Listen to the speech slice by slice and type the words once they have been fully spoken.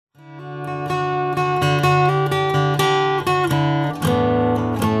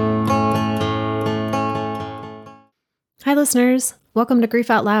listeners. Welcome to Grief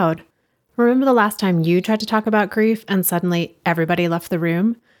Out Loud. Remember the last time you tried to talk about grief and suddenly everybody left the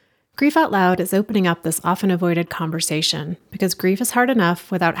room? Grief Out Loud is opening up this often avoided conversation because grief is hard enough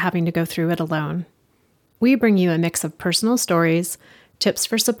without having to go through it alone. We bring you a mix of personal stories, tips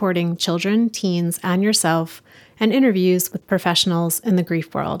for supporting children, teens, and yourself, and interviews with professionals in the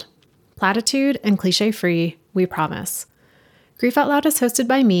grief world. Platitude and cliche-free, we promise. Grief Out Loud is hosted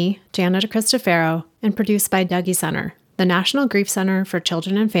by me, Donna Cristofaro, and produced by EdD Center, the National Grief Center for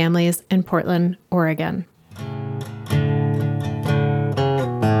Children and Families in Portland, Oregon.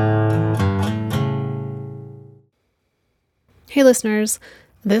 Hey listeners,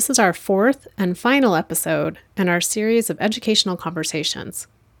 this is our fourth and final episode in our series of educational conversations.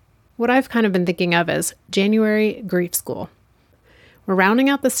 What I've kind of been thinking of as January Grief School. We're rounding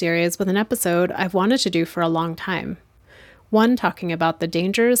out the series with an episode I've wanted to do for a long time. One talking about the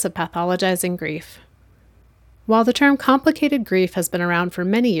dangers of pathologizing grief. While the term complicated grief has been around for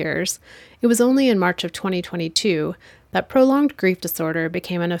many years, it was only in March of 2022 that prolonged grief disorder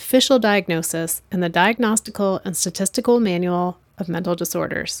became an official diagnosis in the Diagnostical and Statistical Manual of Mental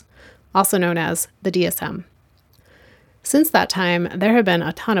Disorders, also known as the DSM. Since that time, there have been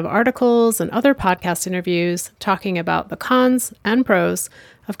a ton of articles and other podcast interviews talking about the cons and pros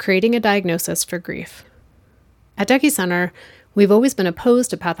of creating a diagnosis for grief. At EdD Center, we've always been opposed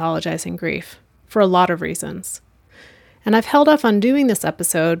to pathologizing grief, for a lot of reasons. And I've held off on doing this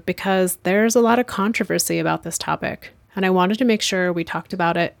episode because there's a lot of controversy about this topic, and I wanted to make sure we talked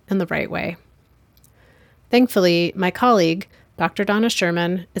about it in the right way. Thankfully, my colleague, Dr. Donna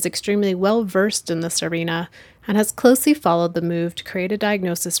Schuurman, is extremely well versed in this arena and has closely followed the move to create a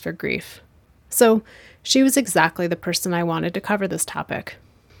diagnosis for grief. So she was exactly the person I wanted to cover this topic.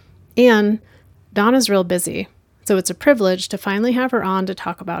 And Donna's real busy, so it's a privilege to finally have her on to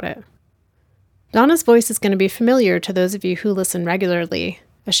talk about it. Donna's voice is going to be familiar to those of you who listen regularly,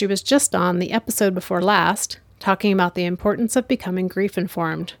 as she was just on the episode before last, talking about the importance of becoming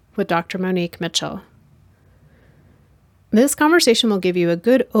grief-informed with Dr. Monique Mitchell. This conversation will give you a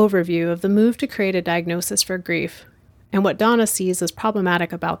good overview of the move to create a diagnosis for grief and what Donna sees as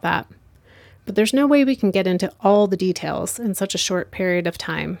problematic about that. But there's no way we can get into all the details in such a short period of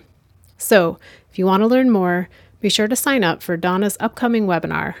time. So, if you want to learn more, be sure to sign up for Donna's upcoming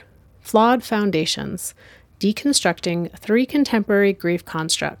webinar, Flawed Foundations, Deconstructing 3 Contemporary Grief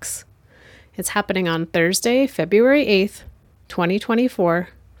Constructs. It's happening on Thursday, February 8th, 2024,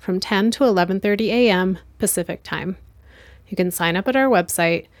 from 10 to 11:30 a.m. Pacific Time. You can sign up at our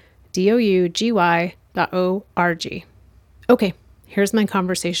website, dougy.org. Okay, here's my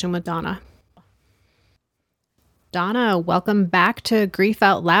conversation with Donna. Donna, welcome back to Grief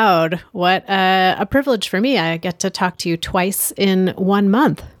Out Loud. What a privilege for me. I get to talk to you twice in 1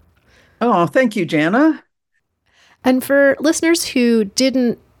 month. Oh, thank you, Jana. And for listeners who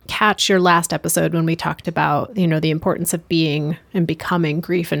didn't catch your last episode when we talked about, the importance of being and becoming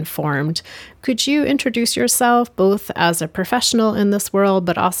grief-informed, could you introduce yourself both as a professional in this world,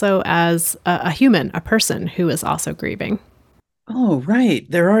 but also as a human, a person who is also grieving? Oh, right.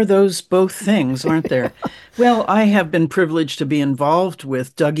 There are those both things, aren't there? Well, I have been privileged to be involved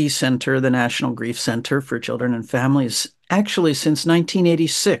with EdD Center, the National Grief Center for Children and Families, actually since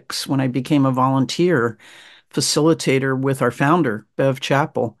 1986, when I became a volunteer facilitator with our founder, Bev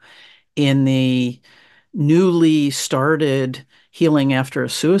Chappell, in the newly started Healing After a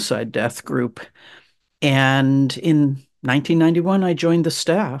Suicide Death group. And in 1991, I joined the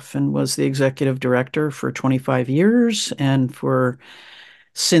staff and was the executive director for 25 years. And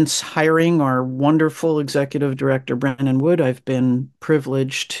since hiring our wonderful executive director, Brennan Wood, I've been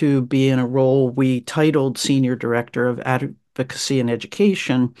privileged to be in a role we titled Senior Director of Advocacy and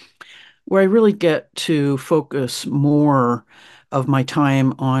Education, where I really get to focus more of my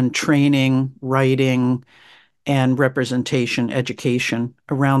time on training, writing, and representation education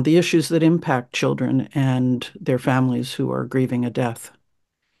around the issues that impact children and their families who are grieving a death.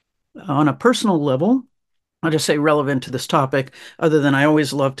 On a personal level, I'll just say relevant to this topic, other than I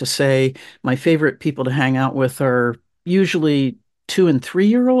always love to say my favorite people to hang out with are usually 2- and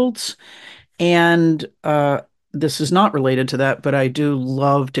 3-year-olds. And this is not related to that, but I do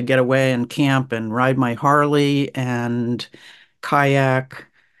love to get away and camp and ride my Harley and kayak.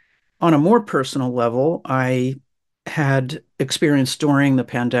 On a more personal level, I had experienced during the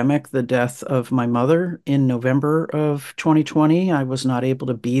pandemic the death of my mother in November of 2020. I was not able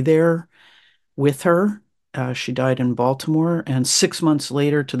to be there with her. She died in Baltimore. And 6 months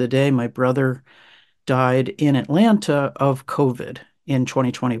later to the day, my brother died in Atlanta of COVID in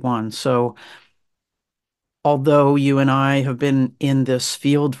 2021. So although you and I have been in this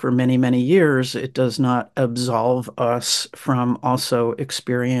field for many, many years, it does not absolve us from also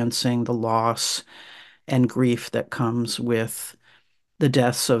experiencing the loss and grief that comes with the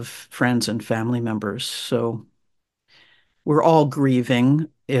deaths of friends and family members. So we're all grieving.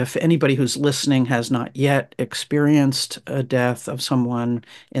 If anybody who's listening has not yet experienced a death of someone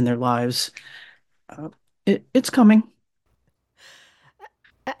in their lives, uh, it's coming.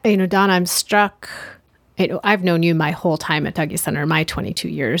 Donna, I'm struck. I've known you my whole time at Dougie Center, my 22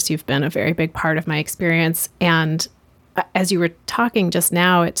 years. You've been a very big part of my experience. And as you were talking just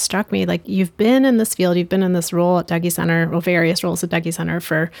now, it struck me like you've been in this field, you've been in this role at Dougie Center, well, various roles at Dougie Center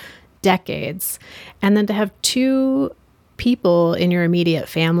for decades. And then to have two people in your immediate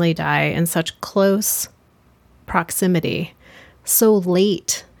family die in such close proximity so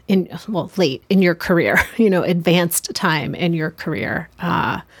late in your career, advanced time in your career.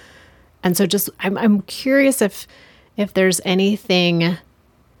 And so just I'm curious if there's anything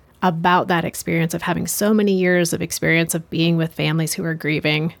about that experience of having so many years of experience of being with families who are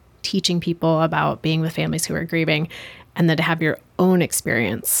grieving, teaching people about being with families who are grieving, and then to have your own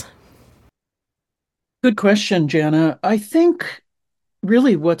experience. Good question, Jana. I think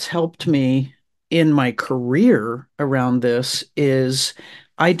really what's helped me in my career around this is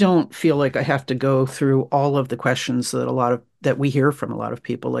I don't feel like I have to go through all of the questions that we hear from a lot of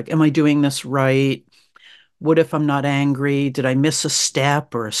people, like, am I doing this right? What if I'm not angry? Did I miss a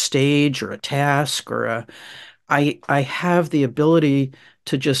step or a stage or a task or a I have the ability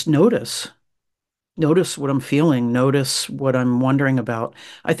to just notice what I'm feeling, notice what I'm wondering about.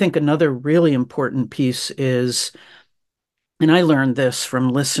 I think another really important piece is, and I learned this from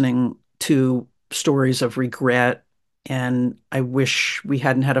listening to stories of regret, and I wish we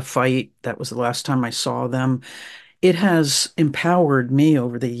hadn't had a fight. That was the last time I saw them. It has empowered me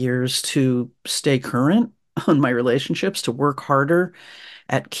over the years to stay current on my relationships, to work harder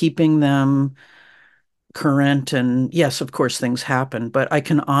at keeping them current. And yes, of course, things happen, but I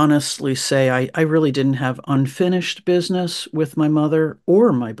can honestly say I really didn't have unfinished business with my mother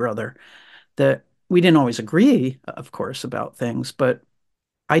or my brother. That we didn't always agree, of course, about things, but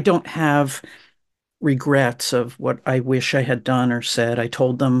I don't have regrets of what I wish I had done or said. I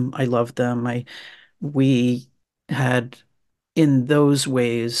told them I loved them. We had in those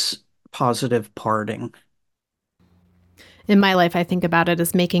ways positive parting. In my life, I think about it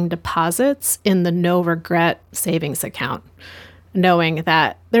as making deposits in the no regret savings account, knowing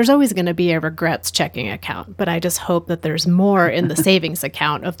that there's always going to be a regrets checking account, but I just hope that there's more in the savings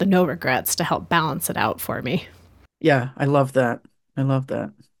account of the no regrets to help balance it out for me. Yeah, I love that. I love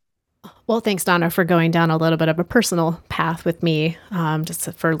that. Well, thanks, Donna, for going down a little bit of a personal path with me,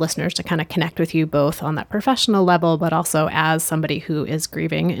 just for listeners to kind of connect with you both on that professional level, but also as somebody who is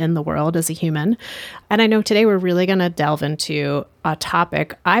grieving in the world as a human. And I know today we're really going to delve into a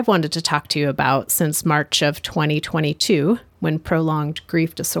topic I've wanted to talk to you about since March of 2022, when prolonged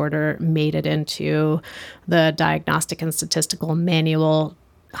grief disorder made it into the Diagnostic and Statistical Manual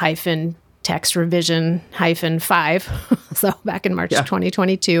hyphen text revision hyphen 5. So back in March Yeah.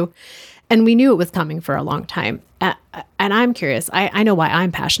 2022. And we knew it was coming for a long time. And I'm curious, I know why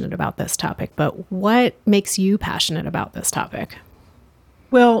I'm passionate about this topic, but what makes you passionate about this topic?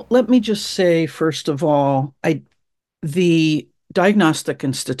 Well, let me just say, first of all, the Diagnostic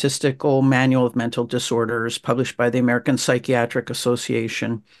and Statistical Manual of Mental Disorders, published by the American Psychiatric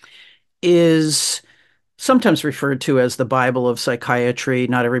Association, is sometimes referred to as the Bible of psychiatry.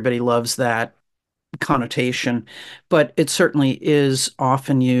 Not everybody loves that connotation, but it certainly is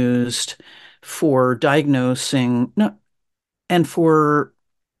often used for diagnosing and for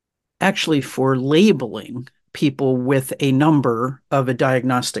actually for labeling people with a number of a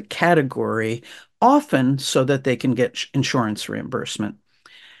diagnostic category, often so that they can get insurance reimbursement.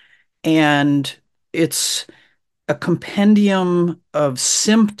 And it's a compendium of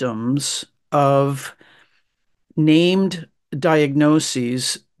symptoms of named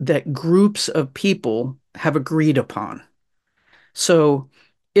diagnoses that groups of people have agreed upon. So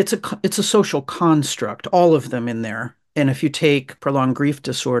it's a social construct, all of them in there. And if you take prolonged grief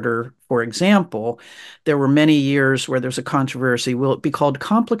disorder, for example, there were many years where there's a controversy. Will it be called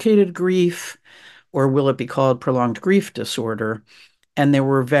complicated grief or will it be called prolonged grief disorder? And there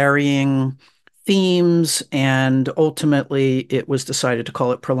were varying themes, and ultimately it was decided to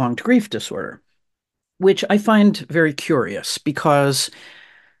call it prolonged grief disorder, which I find very curious because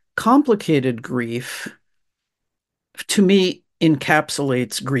complicated grief, to me,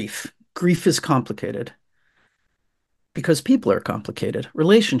 encapsulates grief. Grief is complicated. because people are complicated,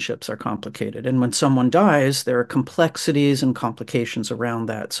 relationships are complicated. And when someone dies, there are complexities and complications around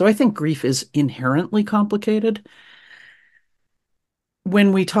that. So I think grief is inherently complicated.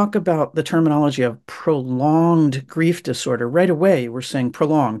 When we talk about the terminology of prolonged grief disorder, right away we're saying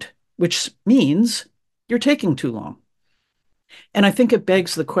prolonged, which means you're taking too long. And I think it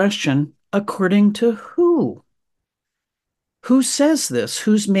begs the question, according to who? Who says this?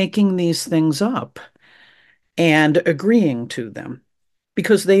 Who's making these things up and agreeing to them?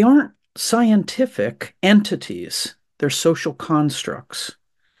 Because they aren't scientific entities, they're social constructs.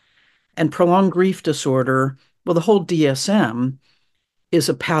 And prolonged grief disorder, well, the whole DSM is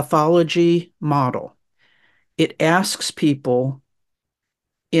a pathology model. It asks people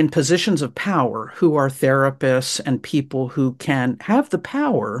in positions of power who are therapists and people who can have the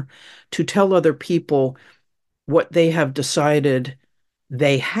power to tell other people what they have decided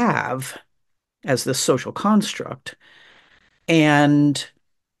they have as this social construct. And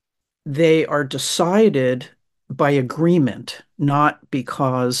they are decided by agreement, not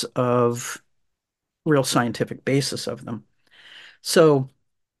because of real scientific basis of them. So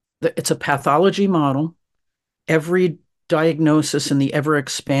it's a pathology model. Every diagnosis in the ever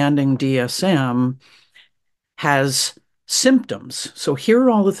expanding DSM has symptoms. So here are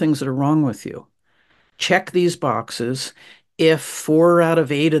all the things that are wrong with you. Check these boxes. If 4 out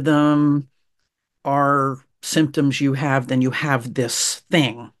of 8 of them are symptoms you have, then you have this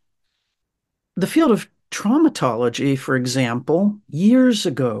thing. The field of traumatology, for example, years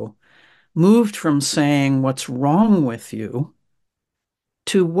ago, moved from saying what's wrong with you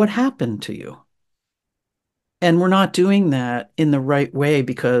to what happened to you. And we're not doing that in the right way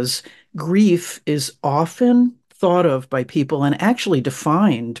because grief is often thought of by people and actually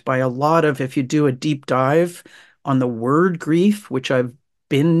defined by a lot of, if you do a deep dive on the word grief, which I've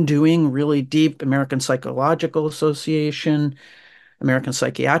been doing really deep, American Psychological Association, American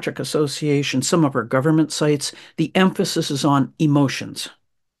Psychiatric Association, some of our government sites, the emphasis is on emotions.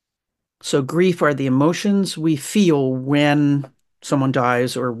 So grief are the emotions we feel when someone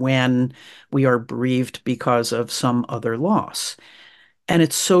dies or when we are bereaved because of some other loss. And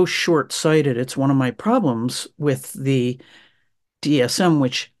it's so short-sighted. It's one of my problems with the DSM,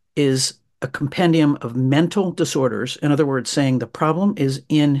 which is a compendium of mental disorders. In other words, saying the problem is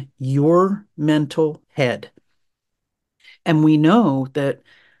in your mental head. And we know that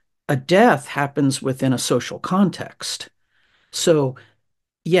a death happens within a social context. So,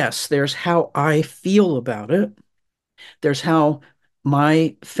 yes, there's how I feel about it. There's how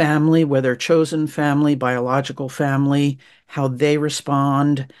my family, whether chosen family, biological family, how they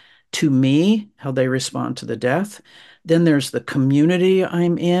respond to me, how they respond to the death. Then there's the community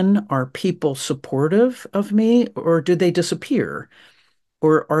I'm in. Are people supportive of me or do they disappear?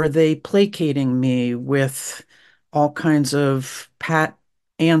 Or are they placating me with all kinds of pat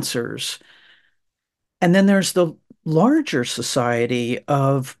answers? And then there's the larger society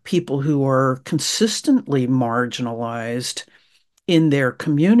of people who are consistently marginalized in their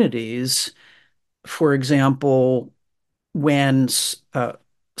communities. For example, when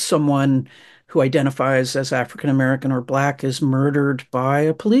someone who identifies as African American or Black is murdered by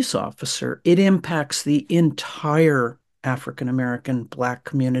a police officer, it impacts the entire African American Black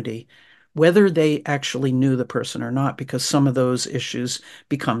community, whether they actually knew the person or not, because some of those issues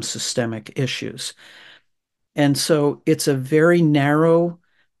become systemic issues. And so it's a very narrow,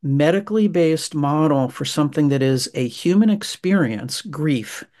 medically based model for something that is a human experience,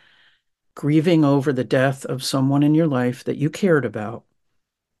 grief, grieving over the death of someone in your life that you cared about,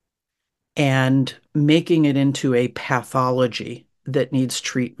 and making it into a pathology that needs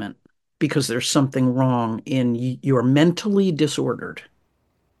treatment because there's something wrong in you're mentally disordered.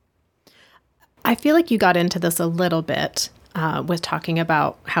 I feel like you got into this a little bit with talking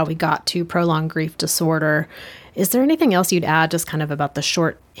about how we got to prolonged grief disorder. Is there anything else you'd add just kind of about the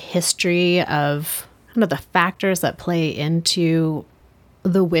short history of kind of the factors that play into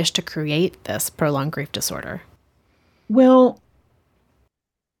the wish to create this prolonged grief disorder? Well,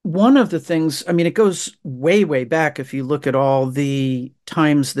 one of the things, I mean, it goes way, way back if you look at all the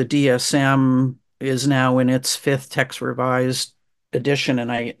times the DSM is now in its fifth text revised edition.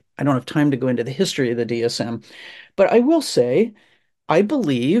 And I don't have time to go into the history of the DSM, but I will say, I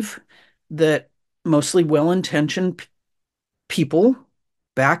believe that mostly well-intentioned people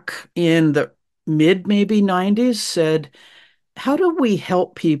back in the mid, maybe 90s said, how do we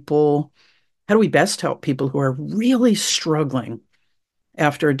help people? How do we best help people who are really struggling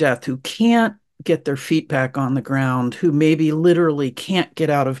after a death, who can't get their feet back on the ground, who maybe literally can't get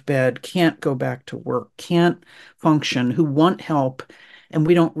out of bed, can't go back to work, can't function, who want help, and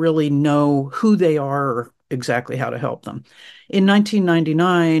we don't really know who they are or exactly how to help them. In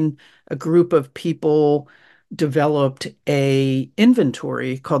 1999, a group of people developed a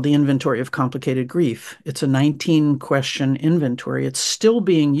inventory called the Inventory of Complicated Grief. It's a 19 question inventory. It's still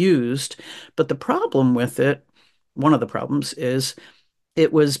being used, but the problem with it, one of the problems is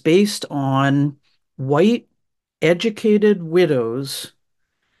it was based on white educated widows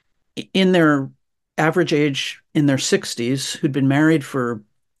in their average age in their 60s who'd been married for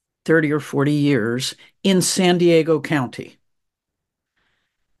 30 or 40 years in San Diego County.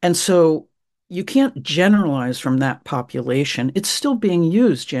 And so you can't generalize from that population. It's still being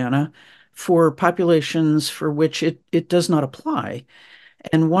used, Jana, for populations for which it does not apply.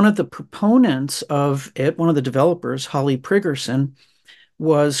 And one of the proponents of it, one of the developers, Holly Priggerson,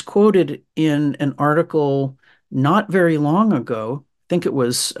 was quoted in an article not very long ago, I think it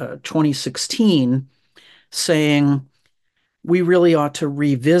was 2016, saying, we really ought to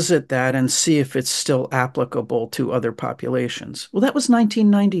revisit that and see if it's still applicable to other populations. Well, that was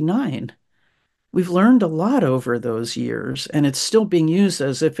 1999. We've learned a lot over those years, and it's still being used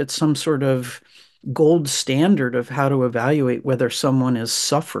as if it's some sort of gold standard of how to evaluate whether someone is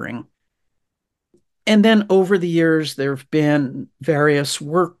suffering. And then over the years, there have been various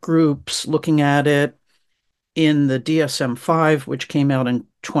work groups looking at it. In the DSM-5, which came out in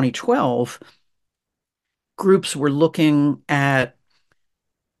 2012, groups were looking at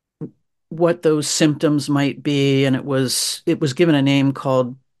what those symptoms might be, and it was given a name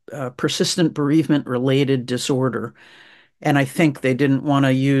called persistent bereavement related disorder. And I think they didn't want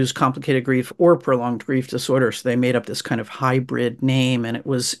to use complicated grief or prolonged grief disorder, so they made up this kind of hybrid name, and it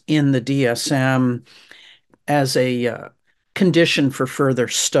was in the DSM as a condition for further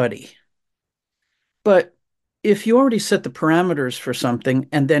study. But if you already set the parameters for something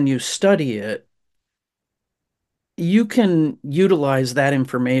and then you study it, you can utilize that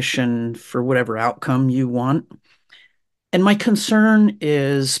information for whatever outcome you want. And my concern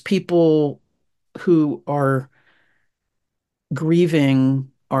is people who are grieving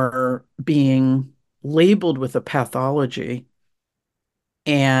are being labeled with a pathology,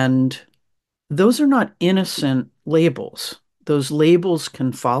 and those are not innocent labels. Those labels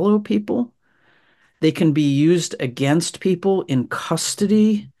can follow people. They can be used against people in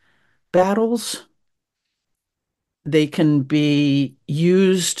custody battles. They can be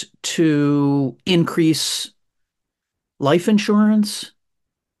used to increase life insurance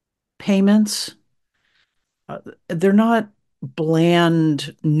payments. Uh, they're not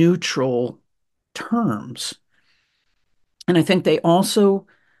bland, neutral terms. And I think they also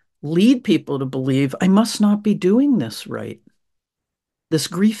lead people to believe I must not be doing this right, this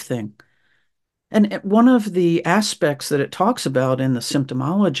grief thing. And one of the aspects that it talks about in the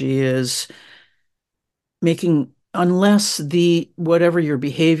symptomology is making, unless the whatever your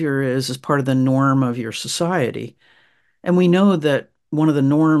behavior is part of the norm of your society. And we know that one of the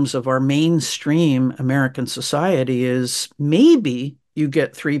norms of our mainstream American society is maybe you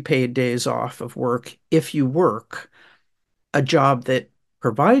get 3 paid days off of work if you work a job that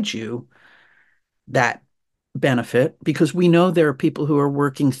provides you that benefit, because we know there are people who are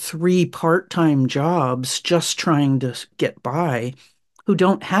working 3 part-time jobs just trying to get by who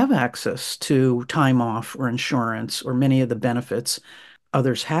don't have access to time off or insurance or many of the benefits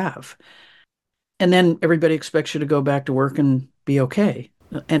others have. And then everybody expects you to go back to work and be okay.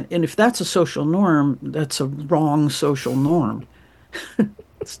 And if that's a social norm, that's a wrong social norm.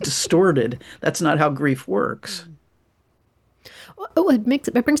 It's distorted. That's not how grief works. Oh, it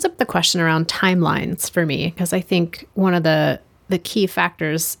brings up the question around timelines for me, because I think one of the key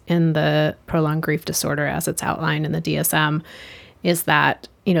factors in the prolonged grief disorder, as it's outlined in the DSM, is that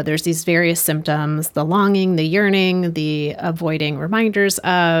there's these various symptoms: the longing, the yearning, the avoiding reminders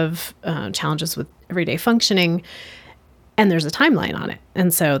of challenges with everyday functioning, and there's a timeline on it.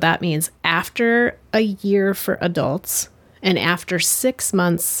 And so that means after a year for adults and after 6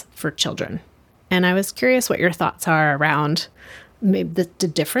 months for children. And I was curious what your thoughts are around maybe the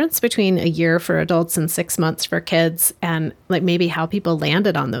difference between a year for adults and 6 months for kids, and like maybe how people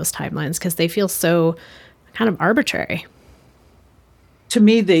landed on those timelines, because they feel so kind of arbitrary. To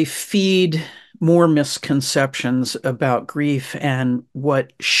me, they feed more misconceptions about grief and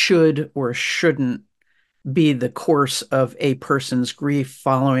what should or shouldn't be the course of a person's grief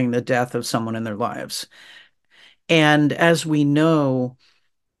following the death of someone in their lives. And as we know,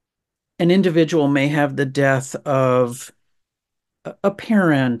 an individual may have the death of a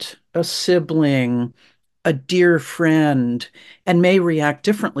parent, a sibling, a dear friend, and may react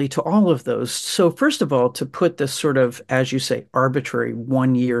differently to all of those. So first of all, to put this sort of, as you say, arbitrary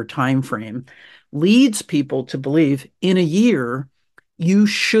 1 year time frame leads people to believe in a year you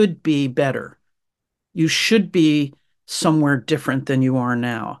should be better. You should be somewhere different than you are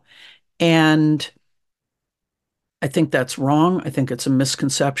now. And I think that's wrong. I think it's a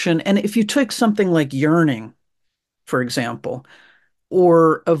misconception. And if you take something like yearning, for example,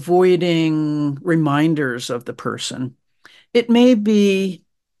 or avoiding reminders of the person, it may be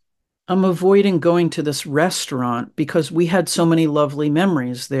I'm avoiding going to this restaurant because we had so many lovely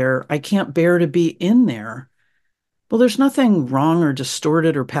memories there. I can't bear to be in there. Well, there's nothing wrong or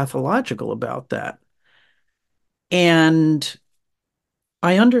distorted or pathological about that. And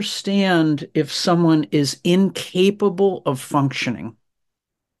I understand if someone is incapable of functioning,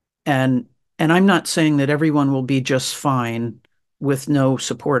 and and I'm not saying that everyone will be just fine with no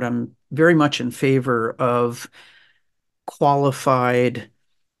support. I'm very much in favor of qualified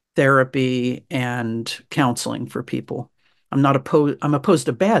therapy and counseling for people. I'm opposed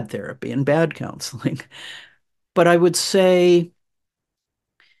to bad therapy and bad counseling. But I would say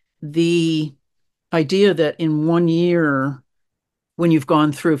the idea that in 1 year, when you've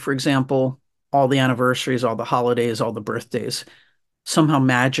gone through, for example, all the anniversaries, all the holidays, all the birthdays, somehow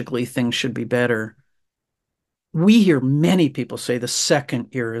magically things should be better. We hear many people say the second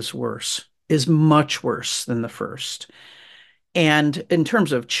year is worse, is much worse than the first. And in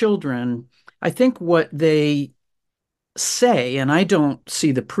terms of children, I think what they say, and I don't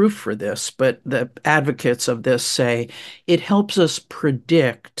see the proof for this, but the advocates of this say it helps us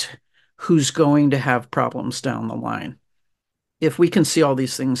predict who's going to have problems down the line if we can see all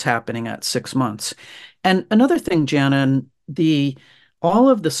these things happening at 6 months. And another thing, Janan, the all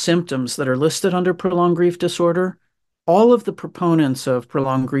of the symptoms that are listed under prolonged grief disorder, all of the proponents of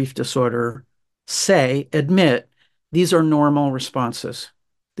prolonged grief disorder admit these are normal responses.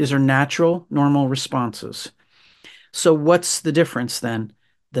 These are natural, normal responses. So what's the difference then?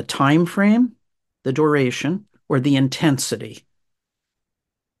 The time frame, the duration, or the intensity?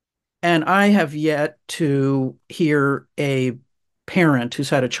 And I have yet to hear a parent who's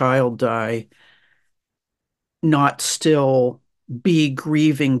had a child die not still be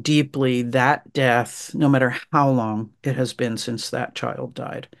grieving deeply that death, no matter how long it has been since that child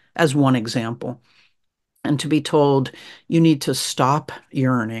died, as one example. And to be told, you need to stop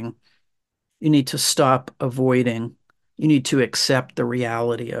yearning, you need to stop avoiding, you need to accept the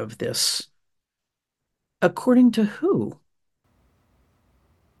reality of this. According to who?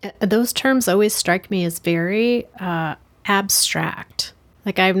 Those terms always strike me as very abstract.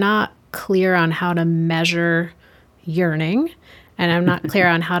 Like I'm not clear on how to measure yearning, and I'm not clear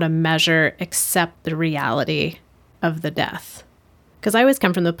on how to measure accept the reality of the death. Because I always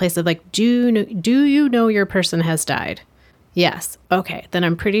come from the place of like, do you know your person has died? Yes. Okay. Then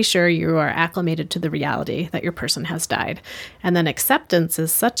I'm pretty sure you are acclimated to the reality that your person has died. And then acceptance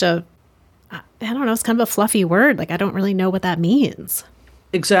is such a, I don't know, it's kind of a fluffy word. Like I don't really know what that means.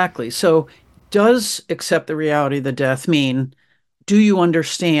 Exactly. So, does accept the reality of the death mean, do you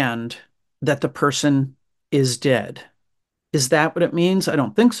understand that the person is dead? Is that what it means? I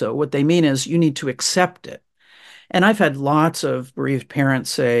don't think so. What they mean is you need to accept it. And I've had lots of bereaved parents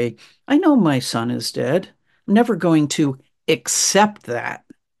say, I know my son is dead. I'm never going to accept that.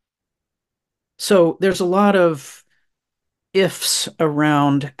 So there's a lot of ifs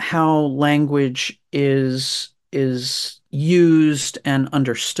around how language is used and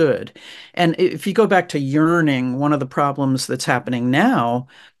understood. And if you go back to yearning, one of the problems that's happening now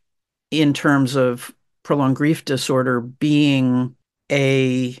in terms of prolonged grief disorder being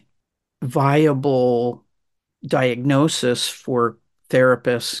a viable diagnosis for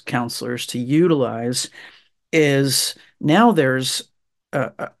therapists, counselors to utilize is now there's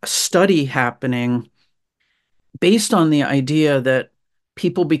a study happening based on the idea that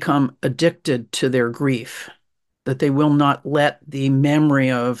people become addicted to their grief, that they will not let the memory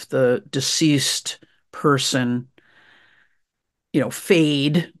of the deceased person,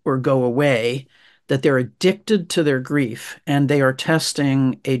 fade or go away, that they're addicted to their grief. And they are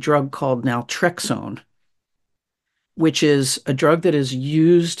testing a drug called naltrexone, which is a drug that is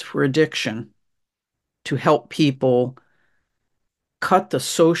used for addiction to help people cut the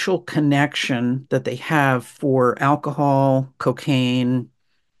social connection that they have for alcohol, cocaine,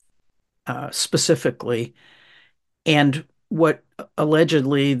 specifically. And what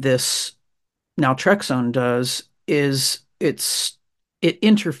allegedly this naltrexone does is it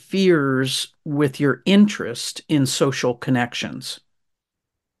interferes with your interest in social connections.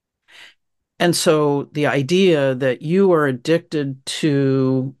 And so the idea that you are addicted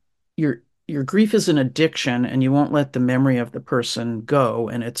to your grief is an addiction and you won't let the memory of the person go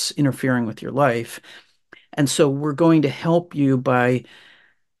and it's interfering with your life. And so we're going to help you by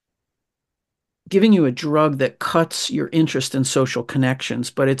giving you a drug that cuts your interest in social connections,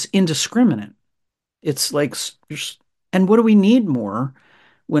 but it's indiscriminate. It's like, and what do we need more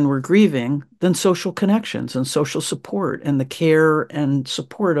when we're grieving than social connections and social support and the care and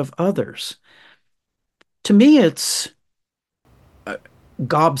support of others? To me, it's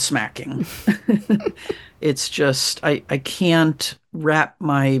gobsmacking. It's just I can't wrap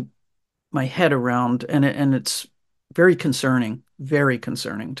my head around, and it's very concerning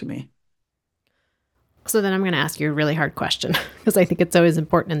to me. So then I'm going to ask you a really hard question because I think it's always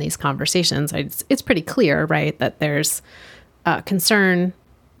important in these conversations. It's pretty clear, right, that there's concern.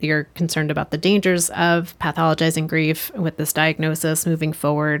 You're concerned about the dangers of pathologizing grief with this diagnosis moving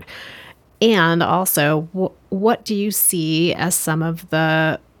forward. And also, what do you see as some of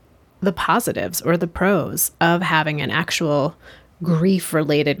the positives or the pros of having an actual grief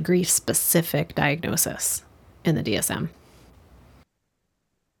related, grief specific diagnosis in the DSM?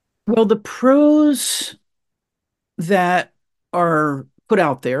 Well, the pros that are put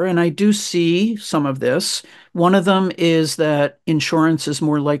out there, and I do see some of this. One of them is that insurance is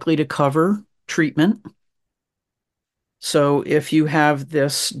more likely to cover treatment. So if you have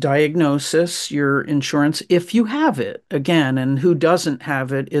this diagnosis, your insurance, if you have it, again, and who doesn't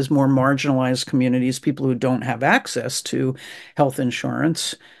have it is more marginalized communities, people who don't have access to health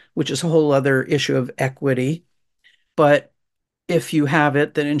insurance, which is a whole other issue of equity. But if you have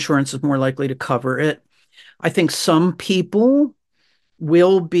it, then insurance is more likely to cover it. I think some people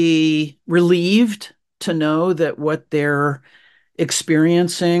will be relieved to know that what they're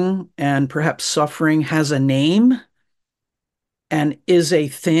experiencing and perhaps suffering has a name and is a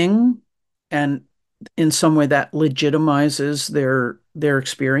thing, and in some way that legitimizes their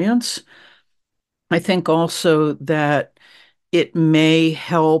experience. I think also that it may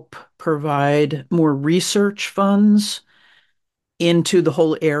help provide more research funds into the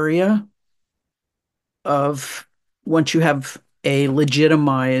whole area of, once you have a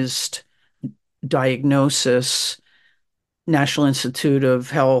legitimized diagnosis, National Institute of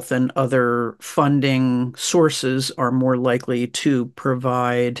Health and other funding sources are more likely to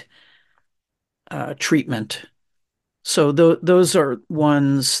provide treatment. So those are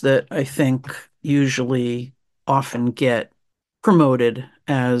ones that I think usually often get promoted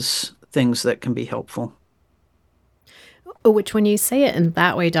as things that can be helpful. Which, when you say it in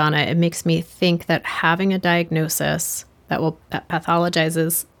that way, Donna, it makes me think that having a diagnosis that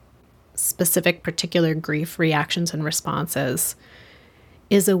pathologizes specific particular grief reactions and responses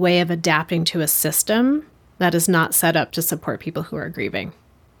is a way of adapting to a system that is not set up to support people who are grieving.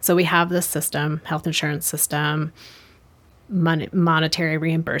 So we have this system, health insurance system, monetary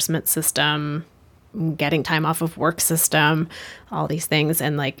reimbursement system, getting time off of work system, all these things.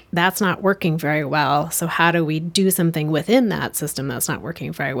 And like, that's not working very well. So how do we do something within that system that's not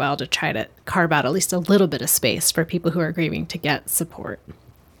working very well to try to carve out at least a little bit of space for people who are grieving to get support?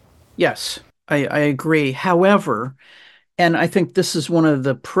 Yes, I agree. However, and I think this is one of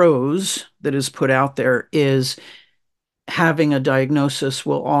the pros that is put out there, is having a diagnosis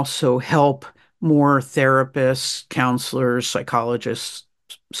will also help more therapists, counselors, psychologists,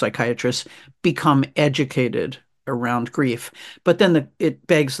 psychiatrists become educated around grief. But then it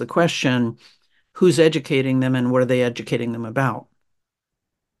begs the question, who's educating them and what are they educating them about?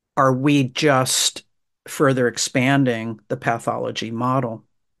 Are we just further expanding the pathology model?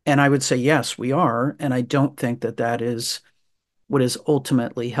 And I would say, yes, we are. And I don't think that that is what is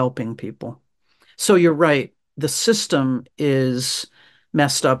ultimately helping people. So you're right. The system is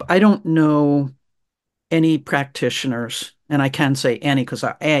messed up. I don't know any practitioners, and I can say any because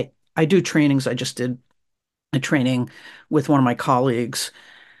I do trainings. I just did a training with one of my colleagues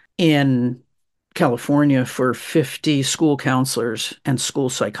in California for 50 school counselors and school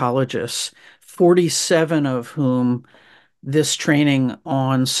psychologists, 47 of whom this training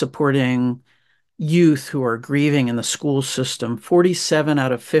on supporting youth who are grieving in the school system, 47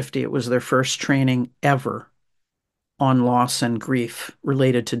 out of 50, it was their first training ever on loss and grief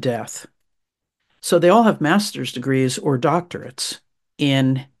related to death. So they all have master's degrees or doctorates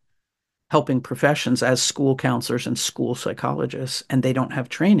in helping professions as school counselors and school psychologists, and they don't have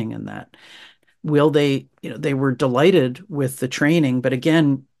training in that. Will they, they were delighted with the training, but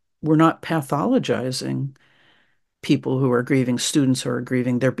again, we're not pathologizing people who are grieving, students who are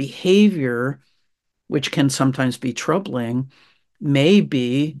grieving. Their behavior, which can sometimes be troubling, may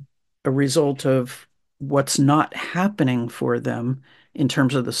be a result of what's not happening for them in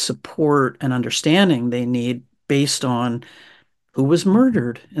terms of the support and understanding they need based on who was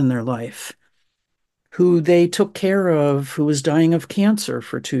murdered in their life, who they took care of, who was dying of cancer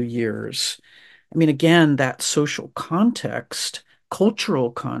for 2 years. I mean, again, that social context, cultural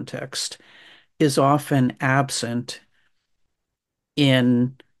context, is often absent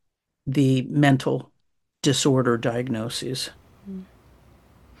in the mental disorder diagnoses.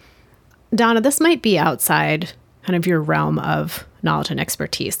 Donna, this might be outside kind of your realm of knowledge and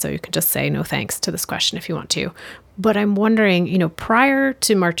expertise, so you can just say no thanks to this question if you want to. But I'm wondering, prior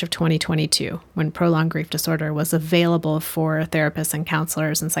to March of 2022, when prolonged grief disorder was available for therapists and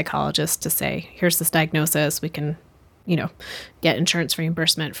counselors and psychologists to say, here's this diagnosis, we can, get insurance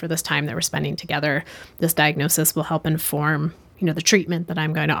reimbursement for this time that we're spending together. This diagnosis will help inform, the treatment that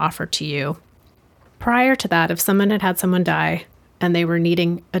I'm going to offer to you. Prior to that, if someone had someone die and they were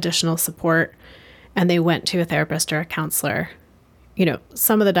needing additional support and they went to a therapist or a counselor,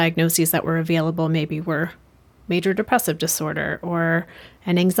 some of the diagnoses that were available maybe were major depressive disorder or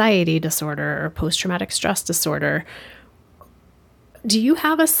an anxiety disorder or post-traumatic stress disorder. Do you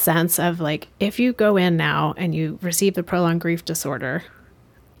have a sense of, like, if you go in now and you receive the prolonged grief disorder,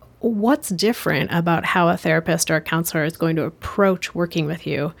 what's different about how a therapist or a counselor is going to approach working with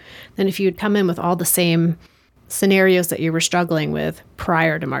you than if you'd come in with all the same scenarios that you were struggling with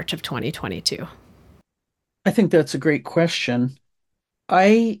prior to March of 2022? I think that's a great question.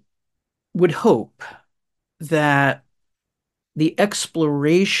 I would hope that the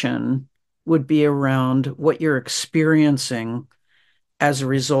exploration would be around what you're experiencing as a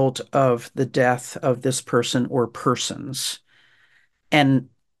result of the death of this person or persons. And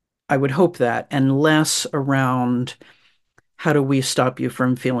I would hope that, and less around how do we stop you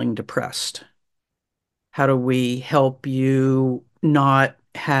from feeling depressed? How do we help you not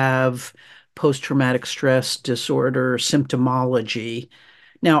have post traumatic stress disorder symptomology?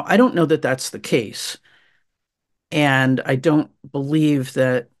 Now, I don't know that that's the case. And I don't believe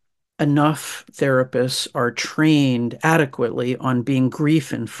that enough therapists are trained adequately on being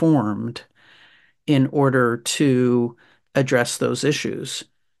grief informed in order to address those issues.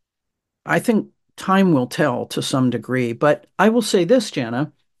 I think time will tell to some degree, but I will say this,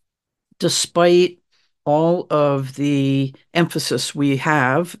 Jana, despite all of the emphasis we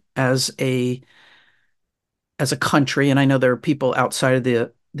have as a country, and I know there are people outside of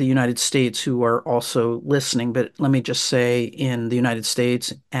the United States who are also listening, but let me just say in the United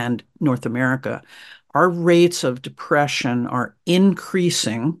States and North America, our rates of depression are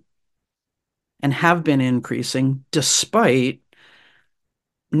increasing and have been increasing despite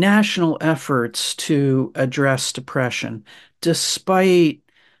national efforts to address depression, despite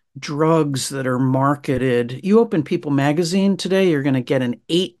drugs that are marketed. You open People magazine today, you're going to get an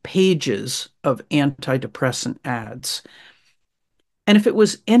 8 pages of antidepressant ads. And if it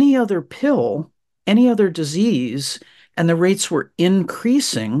was any other pill, any other disease, and the rates were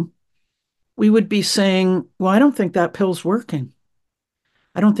increasing, we would be saying, well, I don't think that pill's working.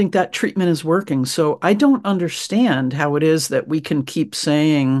 I don't think that treatment is working. So I don't understand how it is that we can keep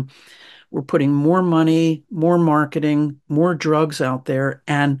saying we're putting more money, more marketing, more drugs out there,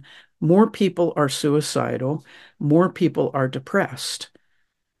 and more people are suicidal, more people are depressed.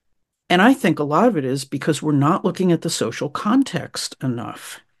 And I think a lot of it is because we're not looking at the social context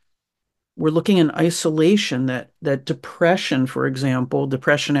enough. We're looking in isolation that depression, for example,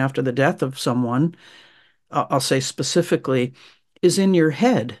 depression after the death of someone, I'll say specifically, is in your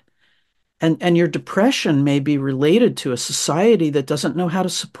head. And your depression may be related to a society that doesn't know how to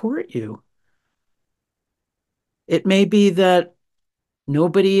support you. It may be that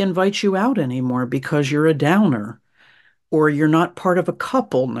nobody invites you out anymore because you're a downer, or you're not part of a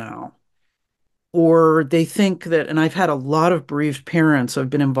couple now, or they think that, and I've had a lot of bereaved parents. I've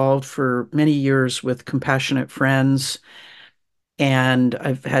been involved for many years with Compassionate Friends, and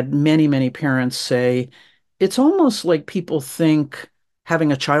I've had many, many parents say it's almost like people think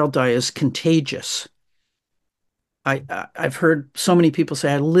having a child die is contagious. I've heard so many people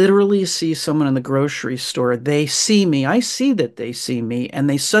say, I literally see someone in the grocery store. They see me. I see that they see me, and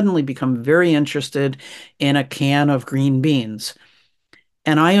they suddenly become very interested in a can of green beans.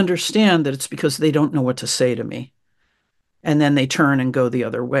 And I understand that it's because they don't know what to say to me. And then they turn and go the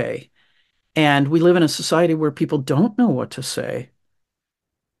other way. And we live in a society where people don't know what to say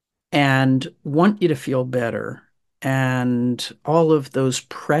and want you to feel better. And all of those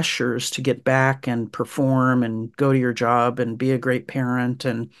pressures to get back and perform and go to your job and be a great parent.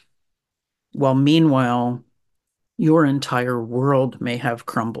 And while meanwhile, your entire world may have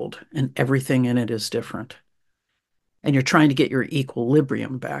crumbled and everything in it is different. And you're trying to get your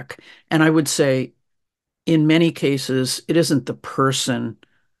equilibrium back. And I would say, in many cases, it isn't the person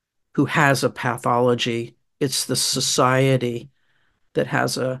who has a pathology, it's the society that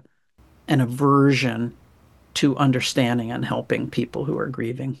has an aversion to understanding and helping people who are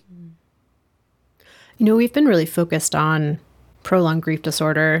grieving. We've been really focused on prolonged grief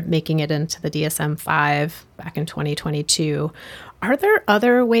disorder, making it into the DSM 5 back in 2022. Are there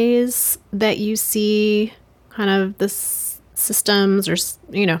other ways that you see kind of this systems or,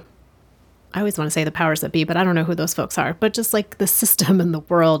 I always want to say the powers that be, but I don't know who those folks are, but just like the system in the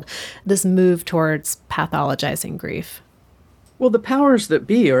world, this move towards pathologizing grief? Well, the powers that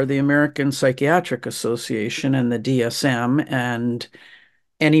be are the American Psychiatric Association and the DSM and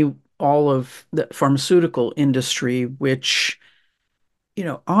any all of the pharmaceutical industry, which,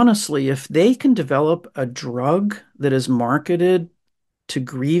 honestly, if they can develop a drug that is marketed to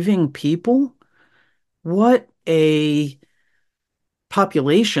grieving people, what a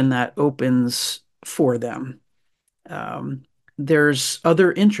population that opens for them. Um, there's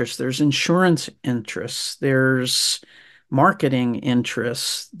other interests, there's insurance interests, there's marketing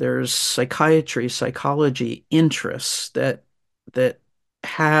interests, there's psychiatry, psychology interests that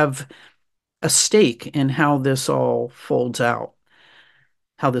have a stake in how this all folds out,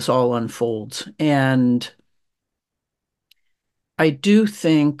 how this all unfolds. And I do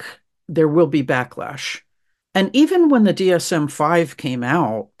think there will be backlash. And even when the DSM 5 came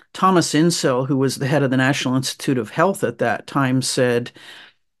out, Thomas Insel, who was the head of the National Institute of Health at that time, said,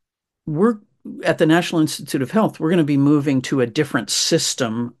 we're at the National Institute of Health, we're going to be moving to a different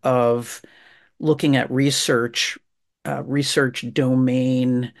system of looking at research, research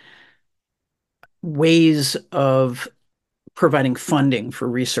domain, ways of providing funding for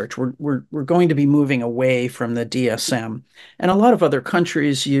research. We're going to be moving away from the DSM. And a lot of other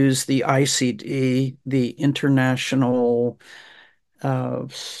countries use the ICD, the International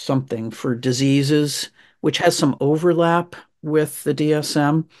something for diseases, which has some overlap with the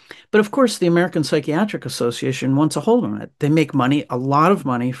DSM. But of course, the American Psychiatric Association wants a hold on it. They make money, a lot of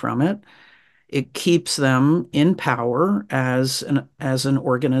money from it. It keeps them in power as an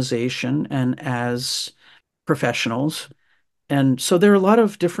organization and as professionals. And so there are a lot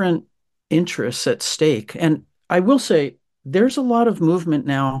of different interests at stake. And I will say there's a lot of movement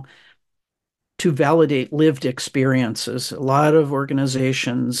now to validate lived experiences. A lot of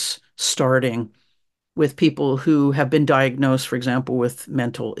organizations starting with people who have been diagnosed, for example, with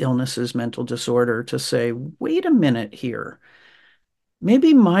mental illnesses, mental disorder, to say, wait a minute here.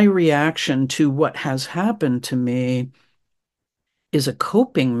 Maybe my reaction to what has happened to me is a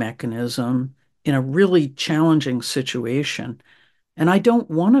coping mechanism in a really challenging situation. And I don't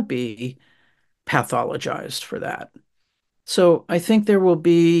want to be pathologized for that. So I think there will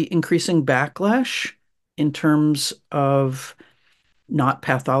be increasing backlash in terms of not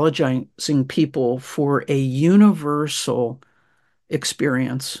pathologizing people for a universal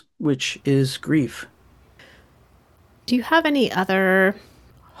experience, which is grief. Do you have any other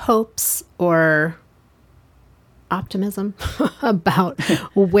hopes or optimism about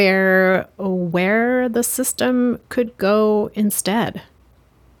where the system could go instead?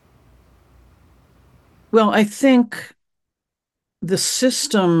 Well, I think the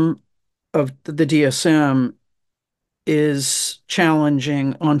system of the DSM is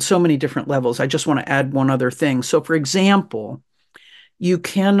challenging on so many different levels. I just want to add one other thing. So, for example, you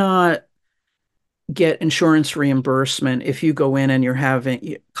cannot get insurance reimbursement if you go in and you're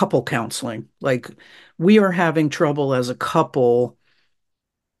having couple counseling. Like we are having trouble as a couple,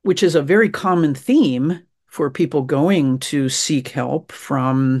 which is a very common theme for people going to seek help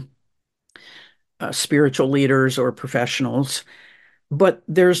from spiritual leaders or professionals, but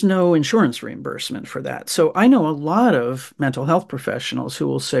there's no insurance reimbursement for that. So I know a lot of mental health professionals who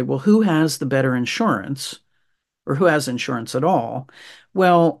will say, well, who has the better insurance or who has insurance at all?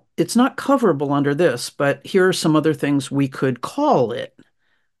 Well, it's not coverable under this, but here are some other things we could call it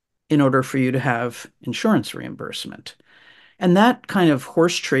in order for you to have insurance reimbursement. And that kind of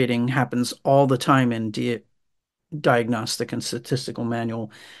horse trading happens all the time in diagnostic and statistical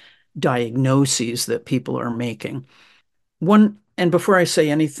manual diagnoses that people are making. And before I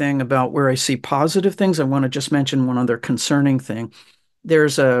say anything about where I see positive things, I want to just mention one other concerning thing.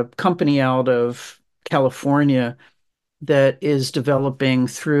 There's a company out of California that is developing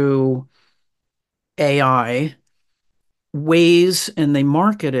through AI ways, and they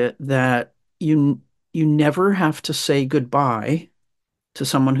market it that you never have to say goodbye to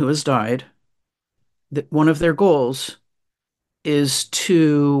someone who has died. That one of their goals is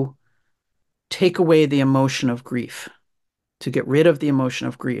to take away the emotion of grief, to get rid of the emotion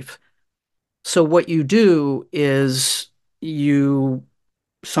of grief. So what you do is you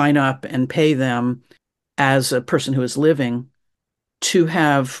sign up and pay them as a person who is living to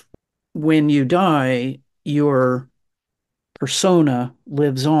have, when you die, your persona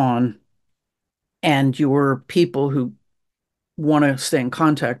lives on and your people who want to stay in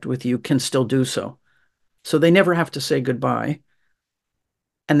contact with you can still do so. So they never have to say goodbye.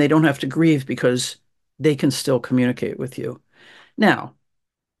 and they don't have to grieve because they can still communicate with you. Now,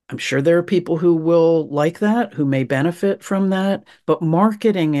 I'm sure there are people who will like that, who may benefit from that, but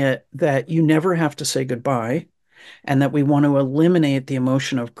marketing it that you never have to say goodbye and that we want to eliminate the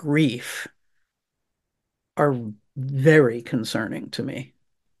emotion of grief are very concerning to me.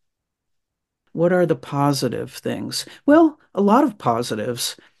 What are the positive things? Well, a lot of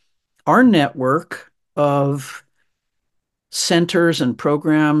positives. Our network of centers and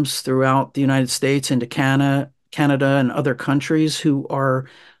programs throughout the United States into Canada and other countries who are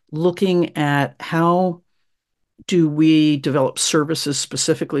looking at how do we develop services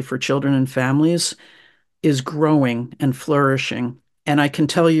specifically for children and families is growing and flourishing. And I can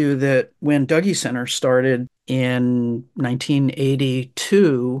tell you that when Dougie Center started in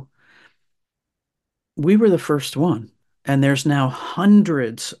 1982, we were the first one. And there's now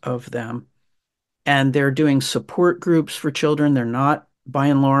hundreds of them. And they're doing support groups for children. They're not, by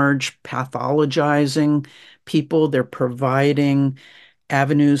and large, pathologizing people. They're providing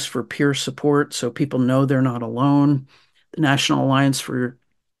avenues for peer support so people know they're not alone. The National Alliance for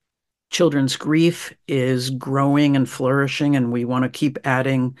Children's Grief is growing and flourishing, and we want to keep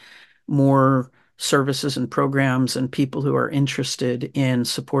adding more services and programs and people who are interested in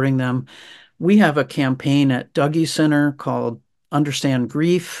supporting them. We have a campaign at Dougie Center called Understand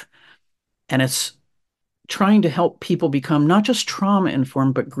Grief, and it's trying to help people become not just trauma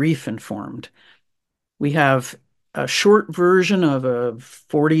informed, but grief informed. We have a short version of a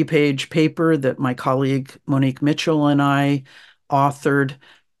 40-page paper that my colleague Monique Mitchell and I authored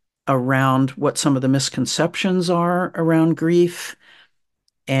around what some of the misconceptions are around grief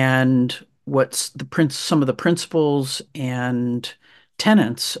and what's some of the principles and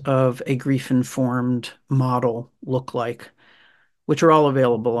tenets of a grief-informed model look like, which are all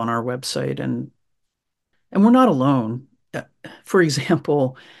available on our website. And we're not alone. For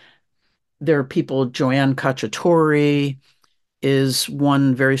example, there are people, Joanne Cacciatore is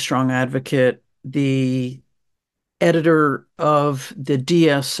one very strong advocate. The editor of the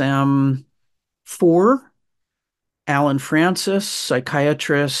DSM-4, Alan Francis,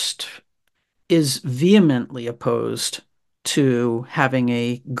 psychiatrist, is vehemently opposed to having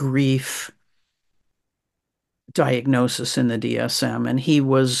a grief diagnosis in the DSM. And he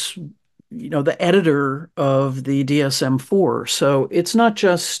was, the editor of the DSM-4. So it's not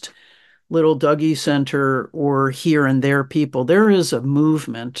just little Dougie Center or here and there people. There is a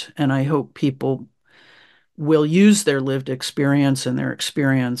movement, and I hope people will use their lived experience and their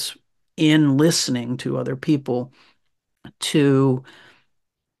experience in listening to other people to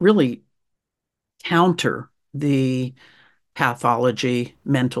really counter the pathology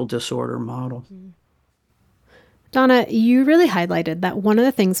mental disorder model. Donna, you really highlighted that one of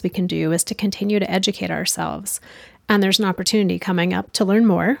the things we can do is to continue to educate ourselves. And there's an opportunity coming up to learn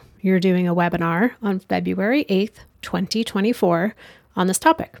more. You're doing a webinar on February 8th, 2024 on this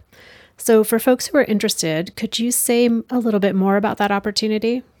topic. So for folks who are interested, could you say a little bit more about that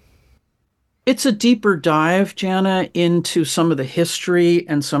opportunity? It's a deeper dive, Jana, into some of the history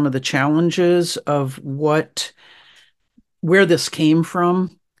and some of the challenges of where this came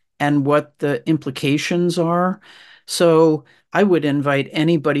from and what the implications are. So I would invite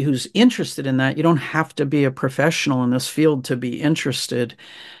anybody who's interested in that. You don't have to be a professional in this field to be interested,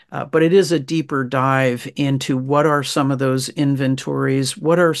 but it is a deeper dive into what are some of those inventories,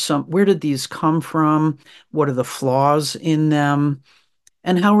 where did these come from, what are the flaws in them,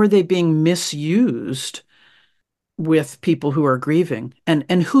 and how are they being misused with people who are grieving,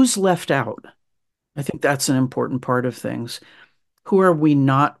 and who's left out. I think that's an important part of things. Who are we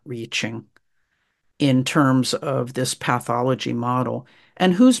not reaching in terms of this pathology model?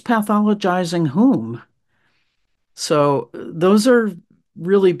 And who's pathologizing whom? So those are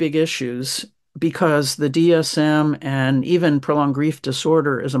really big issues because the DSM and even prolonged grief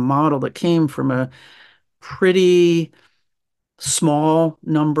disorder is a model that came from a pretty small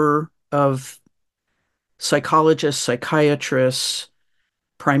number of psychologists, psychiatrists,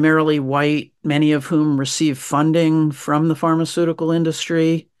 primarily white, many of whom receive funding from the pharmaceutical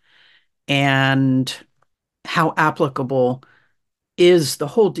industry. And how applicable is the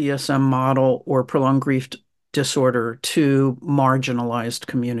whole DSM model or prolonged grief disorder to marginalized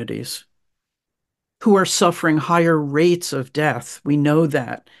communities who are suffering higher rates of death? We know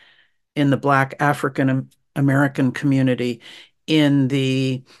that in the Black African American community, in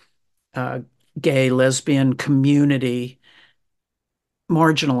the gay, lesbian community,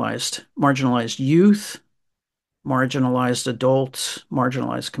 marginalized youth, marginalized adults,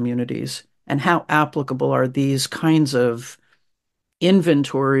 marginalized communities, and how applicable are these kinds of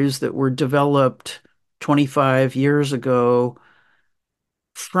inventories that were developed 25 years ago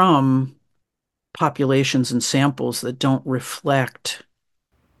from populations and samples that don't reflect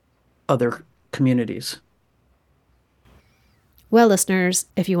other communities. Well, listeners,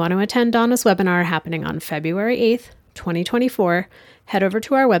 if you want to attend Donna's webinar happening on February 8th, 2024, head over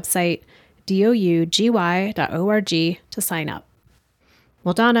to our website, dougy.org, to sign up.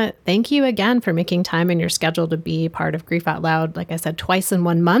 Well, Donna, thank you again for making time in your schedule to be part of Grief Out Loud. Like I said, twice in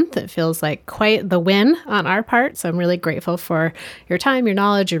 1 month. It feels like quite the win on our part. So I'm really grateful for your time, your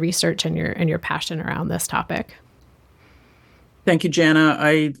knowledge, your research, and your passion around this topic. Thank you, Jana.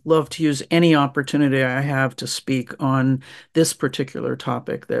 I love to use any opportunity I have to speak on this particular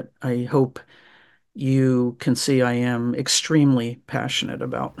topic that I hope you can see I am extremely passionate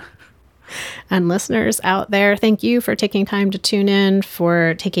about. And listeners out there, thank you for taking time to tune in,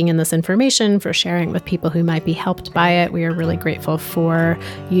 for taking in this information, for sharing with people who might be helped by it. We are really grateful for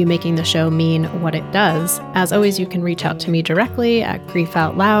you making the show mean what it does. As always, you can reach out to me directly at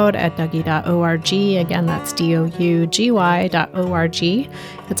griefoutloud@dougy.org. Again, that's dougy.org.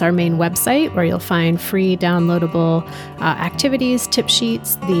 It's our main website where you'll find free downloadable activities, tip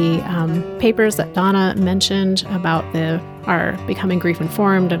sheets, the papers that Donna mentioned about our Becoming Grief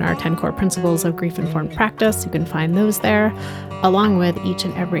Informed and our 10 core principles of grief informed practice. You can find those there, along with each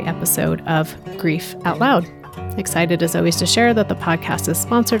and every episode of Grief Out Loud. Excited as always to share that the podcast is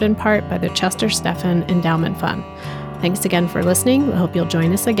sponsored in part by the Chester Stephan Endowment Fund. Thanks again for listening. We hope you'll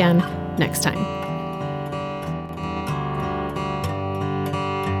join us again next time.